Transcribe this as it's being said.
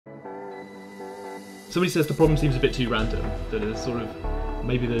Somebody says the problem seems a bit too random, that it's sort of,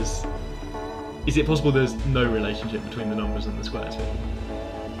 maybe there's, is it possible there's no relationship between the numbers and the squares here?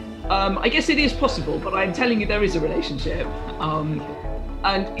 I guess it is possible, but I'm telling you there is a relationship.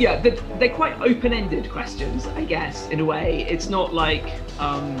 And yeah, they're quite open-ended questions, I guess, in a way. It's not like,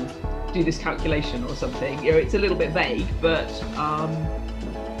 do this calculation or something. You know, it's a little bit vague, but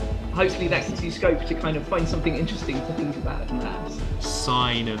hopefully that gives you scope to kind of find something interesting to think about in maths.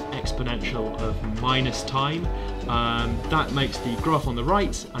 Sine of exponential of minus time. That makes the graph on the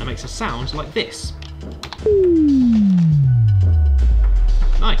right, and it makes a sound like this.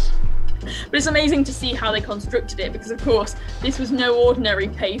 Nice. But it's amazing to see how they constructed it, because of course this was no ordinary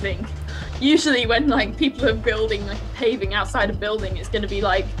paving. Usually when like people are building like paving outside a building, it's going to be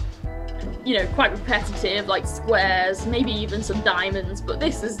like, you know, quite repetitive, like squares, maybe even some diamonds, but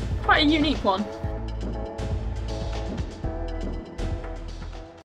this is quite a unique one.